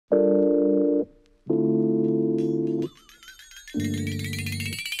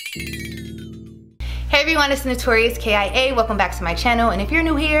Hey everyone, it's TheNotoriousKIA. Welcome back to my channel, and if you're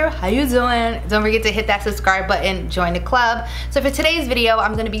new here, how you doing? Don't forget to hit that subscribe button, join the club. So for today's video,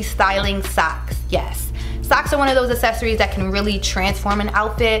 I'm gonna be styling socks. Yes. Socks are one of those accessories that can really transform an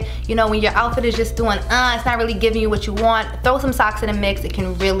outfit. You know, when your outfit is just doing, it's not really giving you what you want, throw some socks in the mix. It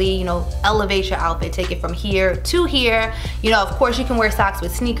can really, you know, elevate your outfit, take it from here to here. You know, of course you can wear socks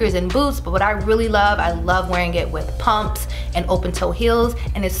with sneakers and boots, but what I really love, I love wearing it with pumps and open toe heels,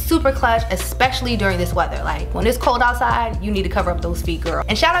 and it's super clutch, especially during this weather. Like when it's cold outside, you need to cover up those feet, girl.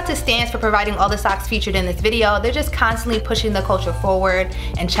 And shout out to Stance for providing all the socks featured in this video. They're just constantly pushing the culture forward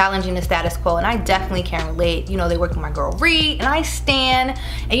and challenging the status quo, and I definitely can relate. You know, they worked with my girl Ree, and I stan.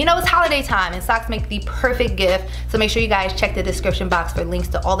 And you know, it's holiday time and socks make the perfect gift, so make sure you guys check the description box for links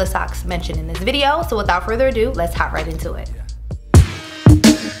to all the socks mentioned in this video. So without further ado, let's hop right into it.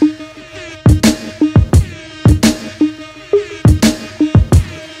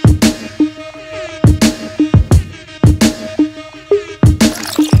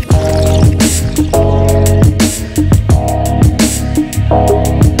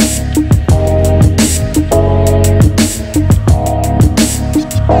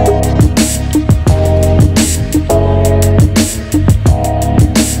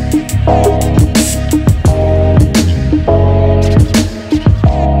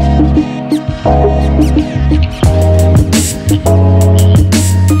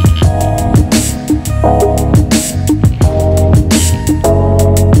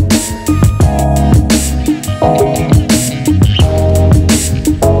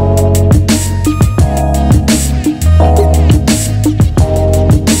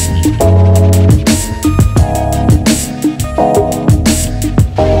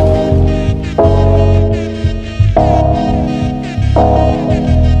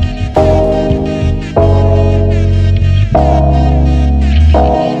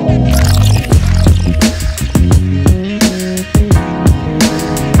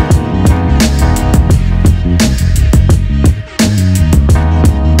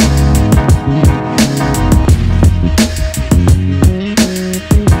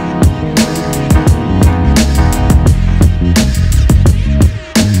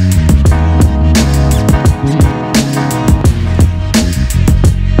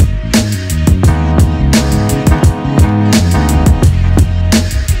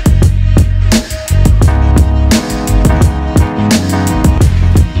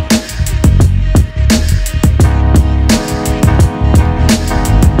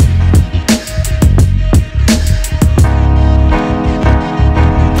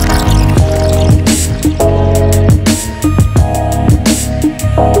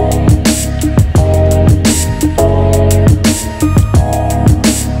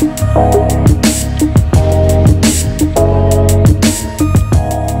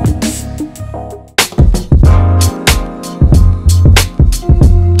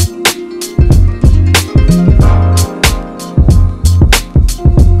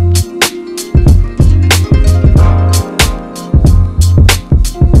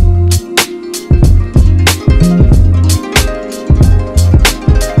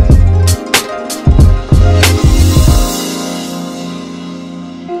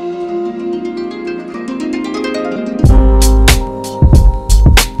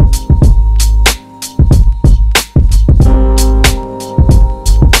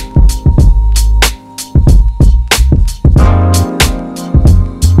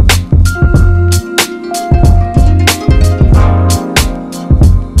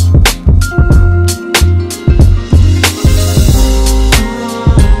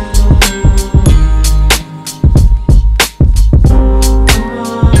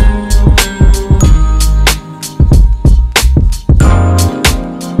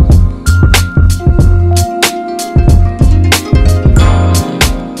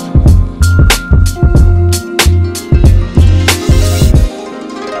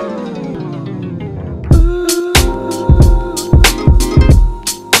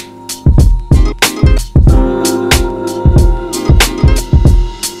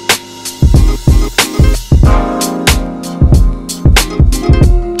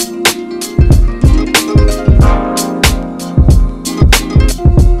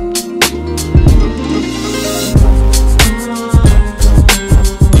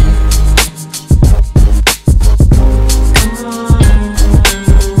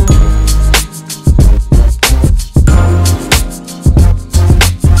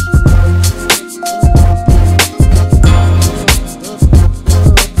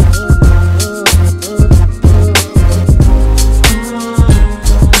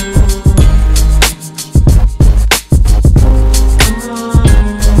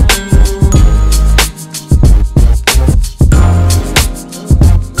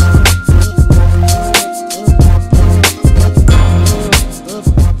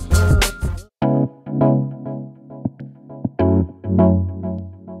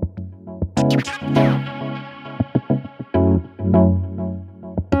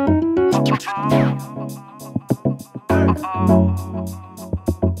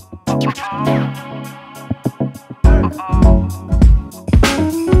 Bye.